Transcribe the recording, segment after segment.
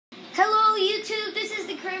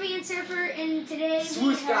Superman Surfer, and today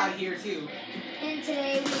Swoosh got here too. And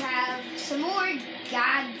today we have some more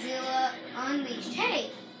Godzilla Unleashed. Hey!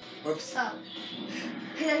 Whoops. Oh.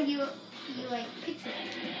 you like picture it.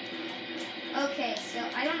 Okay, so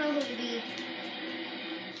I don't know who to be.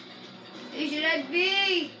 Who should I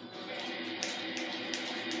be?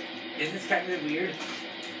 Isn't this kind of weird?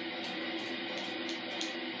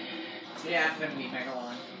 Yeah, I'm gonna be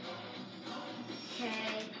Megalon.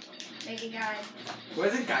 Okay. Make it God.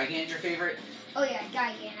 Wasn't Gigan your favorite? Oh yeah,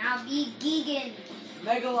 Gigan. I'll be Gigan.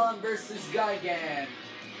 Megalon versus Gigan.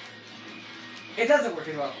 It doesn't work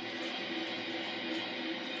as well.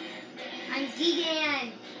 I'm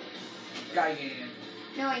Gigan. Gigan.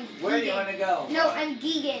 No, I'm Gigan. Where do you want to go? No, I'm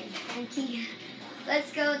Gigan. I'm Keegan.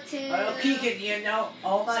 Let's go to... Oh, Keegan, you know.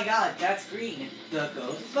 Oh my god, that's green. The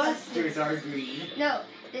Ghostbusters are green. No.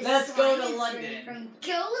 Let's go to London. From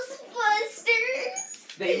Ghostbusters.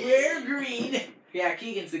 They wear green. Yeah,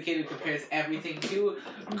 Keegan's the kid who compares everything to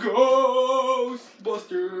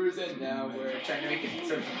Ghostbusters, and now we're trying to make it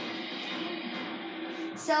sort of...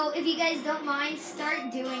 So, if you guys don't mind,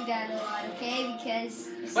 start doing that a lot, okay? Because...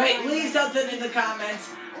 Wait, leave something in the comments.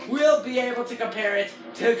 We'll be able to compare it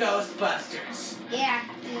to Ghostbusters. Yeah,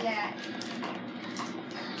 do that.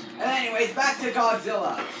 And anyways, back to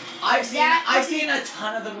Godzilla. I've seen a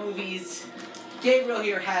ton of the movies. Gabriel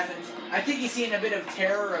here hasn't. I think he's seen a bit of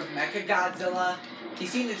Terror of Mechagodzilla.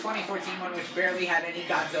 He's seen the 2014 one, which barely had any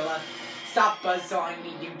Godzilla. Stop buzzsawing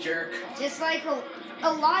me, you jerk. Just like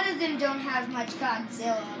a lot of them don't have much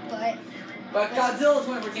Godzilla, but... But Godzilla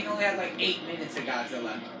 2014 only had like 8 minutes of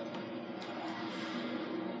Godzilla.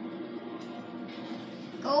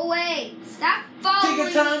 Go away! Stop following Dig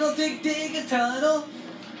a tunnel, dig a tunnel.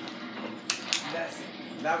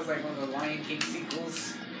 That was like one of the Lion King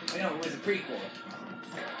sequels. I know, it was a prequel.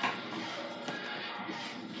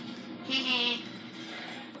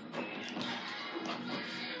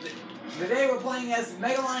 Today we're playing as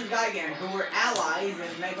Megalon and Gigan, who were allies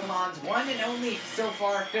in Megalon's one and only so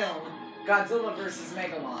far film, Godzilla vs.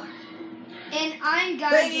 Megalon. And I'm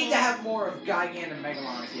Gigan. They need to have more of Gigan and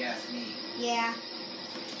Megalon, if you ask me. Yeah.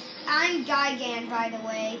 I'm Gigan, by the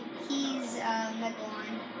way. He's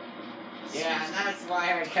Megalon. Yeah, and that's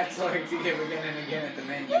why I kept slowing to him again and again at the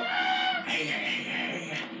menu.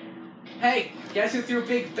 Hey, guess who threw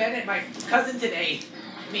Big Ben at my cousin today?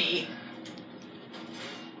 Me.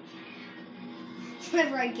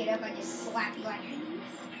 Whenever I get up, I just slap you like...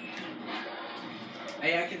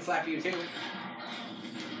 Hey, I can slap you too.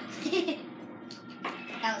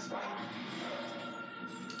 That was fun.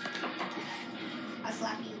 I'll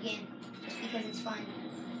slap you again, just because it's fun.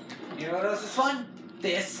 You know what else is fun?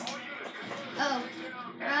 This. Oh,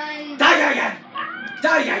 run! Die again!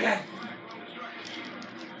 Die again!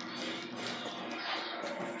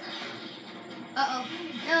 Uh-oh.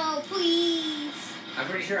 No, please! I'm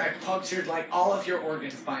pretty sure I've punctured like all of your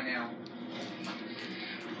organs by now.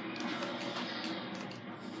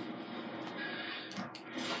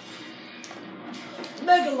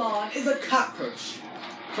 Megalon is a cockroach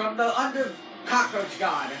from the cockroach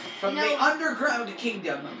god from the underground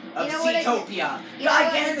kingdom of Zootopia.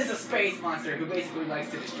 Gigan is a space monster who basically likes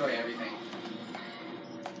to destroy everything.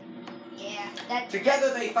 Yeah, that...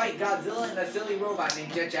 Together they fight Godzilla and a silly robot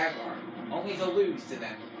named Jet Jaguar, only to lose to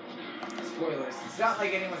them. Spoilers. It's not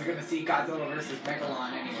like anyone's gonna see Godzilla vs.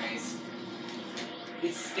 Megalon anyways.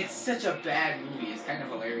 It's such a bad movie, it's kind of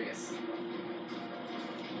hilarious.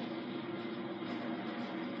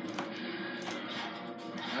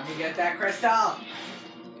 Let me get that crystal!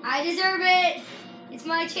 I deserve it! It's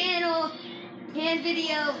my channel! And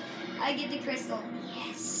video! I get the crystal.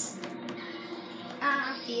 Yes!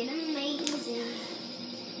 I feel amazing.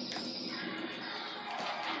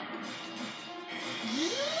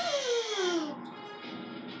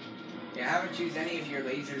 You haven't choose any of your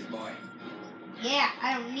lasers, boy. Yeah,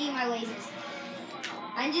 I don't need my lasers.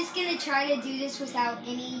 I'm just gonna try to do this without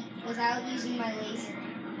using my laser.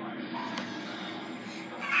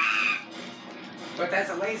 But that's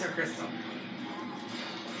a laser crystal.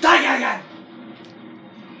 Die again!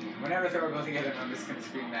 Whenever they both together, I'm just gonna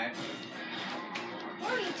scream that.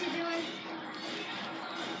 What are you two doing?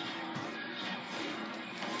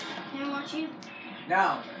 Can I watch you?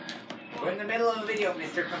 No. We're in the middle of a video,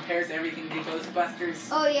 Mr. Compares everything to Ghostbusters.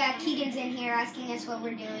 Oh yeah, Keegan's in here asking us what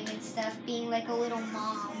we're doing and stuff, being like a little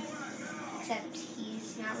mom. Except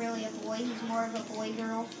he's not really a boy, he's more of a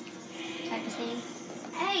boy-girl type of thing.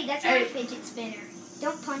 Hey, that's my fidget spinner.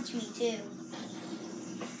 Don't punch me too.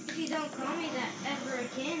 If you don't call me that ever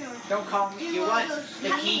again, or don't call me. You what? The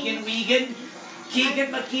Keegan Weegan?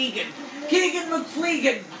 Keegan McKeegan. Keegan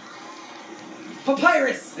McFleegan.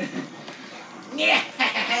 Papyrus. Yeah.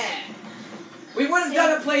 We would have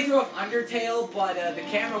done a playthrough of Undertale, but the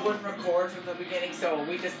camera wouldn't record from the beginning, so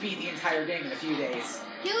we just beat the entire game in a few days.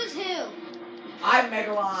 Who's who? I'm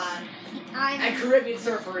Megalon, and Caribbean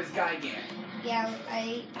Surfer is Gigan. Yeah,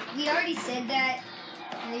 we already said that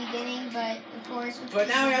in the beginning, but of course... But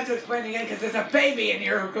now we have to explain it again, because there's a baby in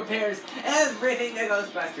here who compares everything to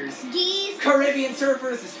Ghostbusters. Geese. Caribbean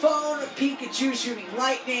Surfer's his phone, Pikachu shooting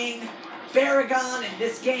lightning, Baragon in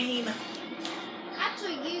this game.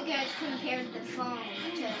 Actually, you guys compared the phone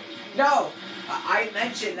to... No! I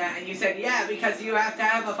mentioned that, and you said, yeah, because you have to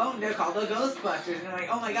have a phone to call the Ghostbusters. And I'm like,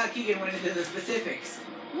 oh my god, Keegan went into the specifics.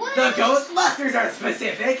 What the else? Ghostbusters are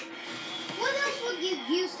specific! What else would you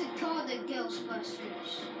use to call the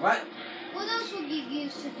Ghostbusters? What? What else would you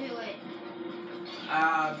use to do it?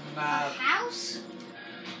 A house?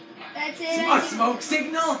 That's it. A smoke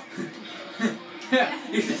signal?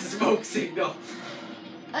 Yeah, use a smoke signal.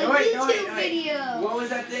 A YouTube video. What was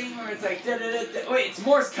that thing where it's like, wait, it's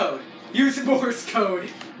Morse code. Use Morse code.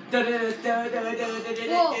 Whoa, did I just teleport?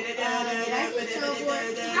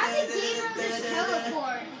 How did Gabriel just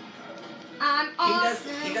teleport? I'm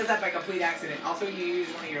awesome. He does that by complete accident. Also, you use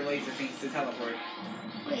one of your laser things to teleport.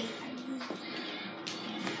 Wait.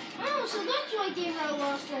 Oh, so that's why Gabriel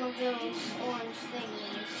lost one of those orange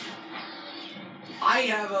thingies. I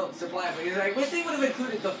have a supply of things. I wish they would have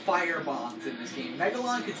included the fire bombs in this game.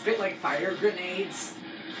 Megalon could spit like fire grenades.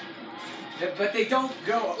 But they don't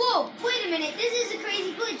go... Whoa, wait a minute. This is a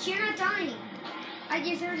crazy glitch. You're not dying. At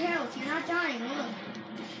your third health, you're not dying. Look.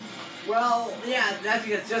 Well, yeah, that's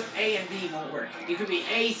because just A and B won't work. It could be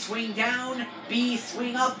A, swing down, B,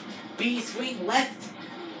 swing up, B, swing left.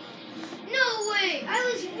 No way!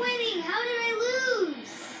 I was winning! How did I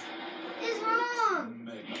lose? It's wrong!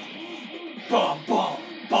 Bomb, bomb,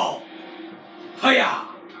 bomb! Hiya!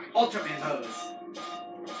 Ultraman pose.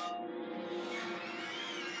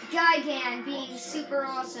 Gigan being super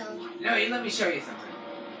awesome. No, let me show you something.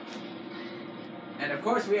 And of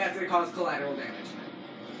course we have to cause collateral damage.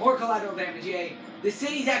 More collateral damage, yay. The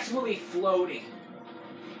city's actually floating.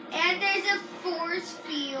 And there's a force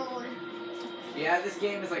field. Yeah, this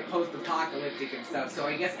game is like post-apocalyptic and stuff, so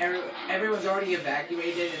I guess everyone's already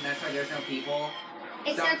evacuated and that's why there's no people.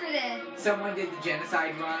 Except for the... Someone did the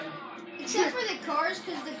genocide run. Except for the cars,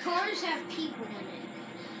 because the cars have people in it.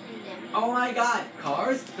 Oh my god,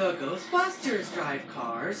 cars? The Ghostbusters drive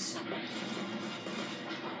cars.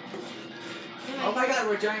 Oh my god,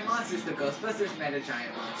 we're giant monsters. The Ghostbusters met a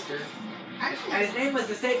giant monster. Actually, and his name was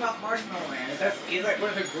the Stay Puft Marshmallow Man. He's like one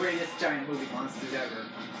of the greatest giant movie monsters ever.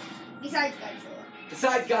 Besides Godzilla.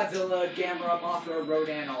 Besides Godzilla, Gamera, Mothra,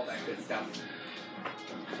 Rodan, all that good stuff.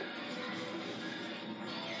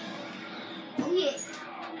 Oh yeah.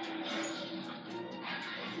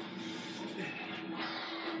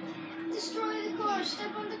 Destroy the car,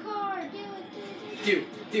 step on the car, Do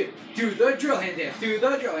the drill hand dance, do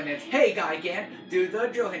the drill hand dance. Hey, Gigan, do the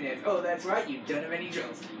drill hand dance. Oh, that's right, you've done many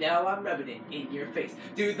drills. Now I'm rubbing it in your face.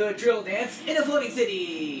 Do the drill dance in a floating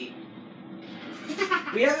city.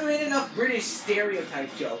 We haven't made enough British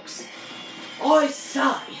stereotype jokes. I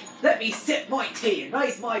say, let me sip my tea and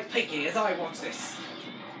raise my pinky as I watch this.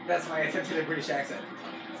 That's my attempt at a British accent.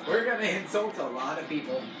 We're gonna insult a lot of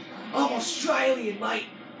people. I'm Australian, mate.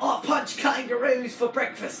 I punch kangaroos for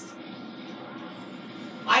breakfast.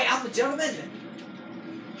 I am a gentleman.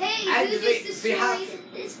 Hey, and you just destroyed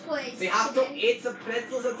this place. We have to eat the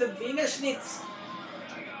pretzels and the Wiener Schnitz.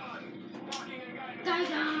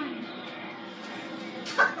 Gigan.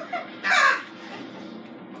 Ah!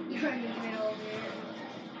 You're in the middle of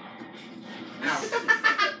Ow.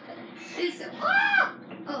 it.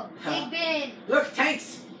 Oh, Big Ben. Look,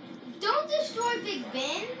 tanks. Don't destroy Big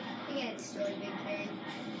Ben. You're gonna destroy Big Ben.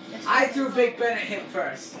 I threw Big Ben at him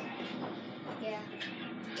first. Yeah.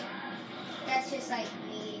 That's just like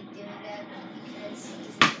me doing that because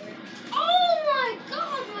he's a jerk. Oh my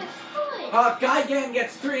god, my foot! Gigan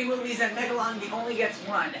gets 3 movies and Megalon only gets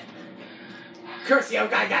 1. Curse you,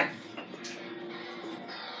 Gigan!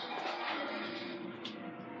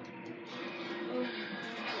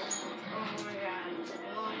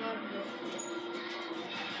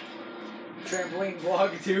 Trampoline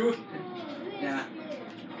vlog 2? Nah.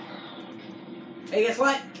 Hey, guess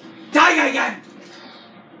what? Die again!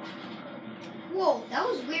 Whoa, that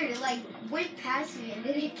was weird. It like went past me and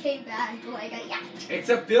then it came back. Like, yeah. It's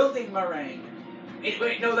a building meringue.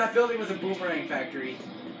 Wait, no, that building was a boomerang factory.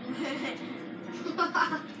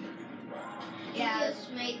 Yeah, it was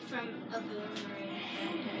made from a boomerang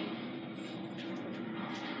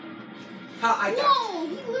factory. Whoa,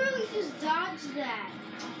 he literally just dodged that.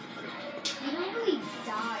 You don't really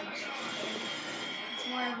dodge.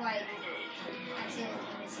 more of like, actually,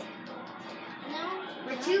 no,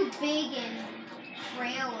 we're Uh-huh. too big and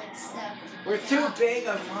frail and stuff. We're too big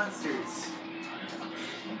of monsters.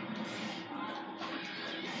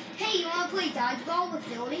 Hey, you want to play dodgeball with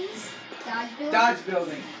buildings? Dodge building? Dodge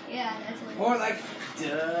building. Yeah, that's what. More like,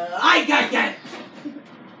 duh. I got it!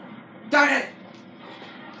 Darn it!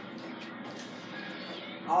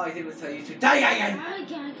 All I did was tell you to die again.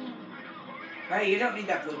 Hey, you don't need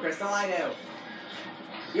that blue crystal. I do.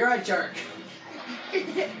 You're a jerk.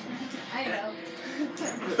 I know.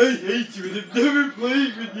 I hate you and I'm never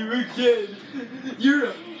playing with you again. You're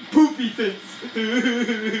a poopy face.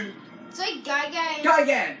 It's like Guy.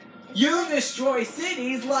 Gaigan, you destroy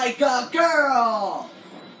cities like a girl.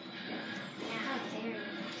 Yeah, how dare you.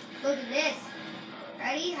 Look at this.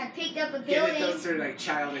 Ready? I picked up a Give building. it those sort of like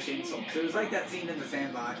childish insults. It was like that scene in the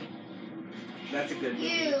Sandbox. That's a good movie.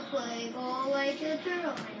 You play ball like a girl. I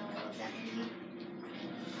know that movie.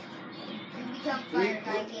 You become Fire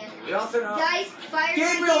Guy. We also know. Guys, Fire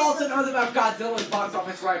Gabriel Guy also knows about Godzilla's box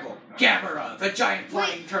office rival, Gamera, the giant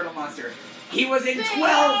flying turtle monster. He was in 12.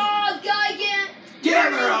 Oh, Guy.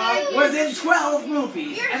 Gamera was in 12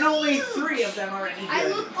 movies, and only 3 of them are any good. I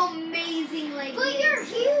look amazing like But this. you're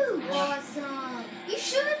huge. Awesome. You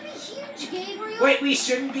shouldn't be huge, Gabriel. Wait, we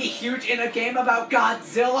shouldn't be huge in a game about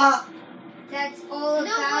Godzilla? That's all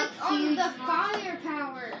No, about like on huge the monsters.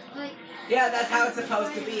 firepower. Like, Yeah, that's how it's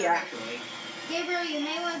supposed to be, actually. Gabriel, you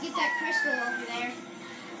may want to get that crystal over there.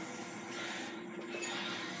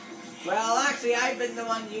 Well, actually, I've been the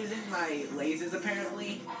one using my lasers,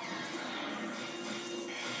 apparently.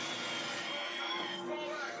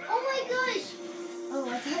 Oh my gosh. Oh,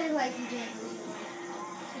 I thought I liked you didn't lose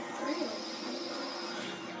your life.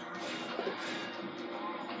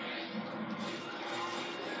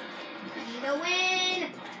 I need a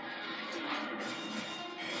win.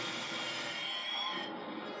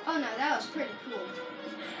 Oh no, that was pretty cool.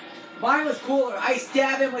 Mine was cooler. I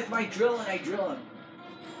stab him with my drill and I drill him.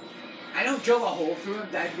 I don't drill a hole through him.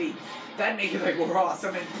 That'd make it like we're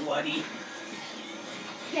awesome and bloody.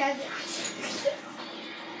 Yeah.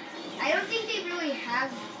 I don't think they really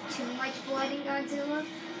have too much blood in Godzilla.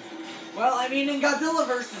 Well, I mean, in Godzilla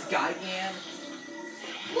vs. Gigan,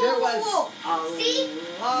 Whoa, there whoa, was whoa. See?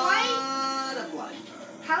 a lot of blood.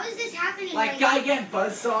 How is this happening? Like, Gigan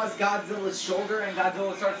buzzsaws Godzilla's shoulder, and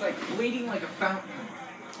Godzilla starts, like, bleeding like a fountain.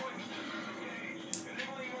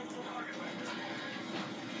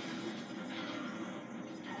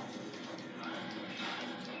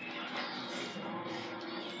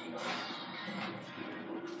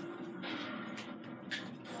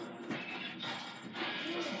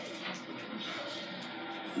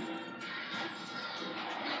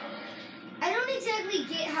 I don't exactly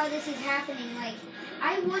get how this is happening. Like,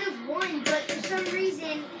 I would have won, but for some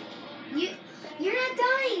reason, you're not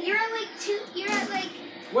dying. You're at like 2. You're at like.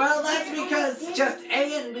 Well, that's because just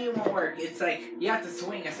A and B won't work. It's like, you have to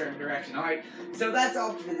swing a certain direction. Alright, so that's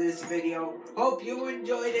all for this video. Hope you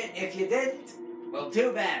enjoyed it. If you didn't, well,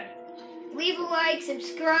 too bad. Leave a like,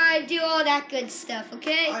 subscribe, do all that good stuff,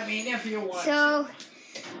 okay? I mean, if you want. So,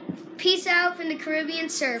 peace out from the Caribbean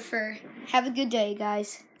Surfer. Have a good day,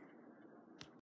 guys.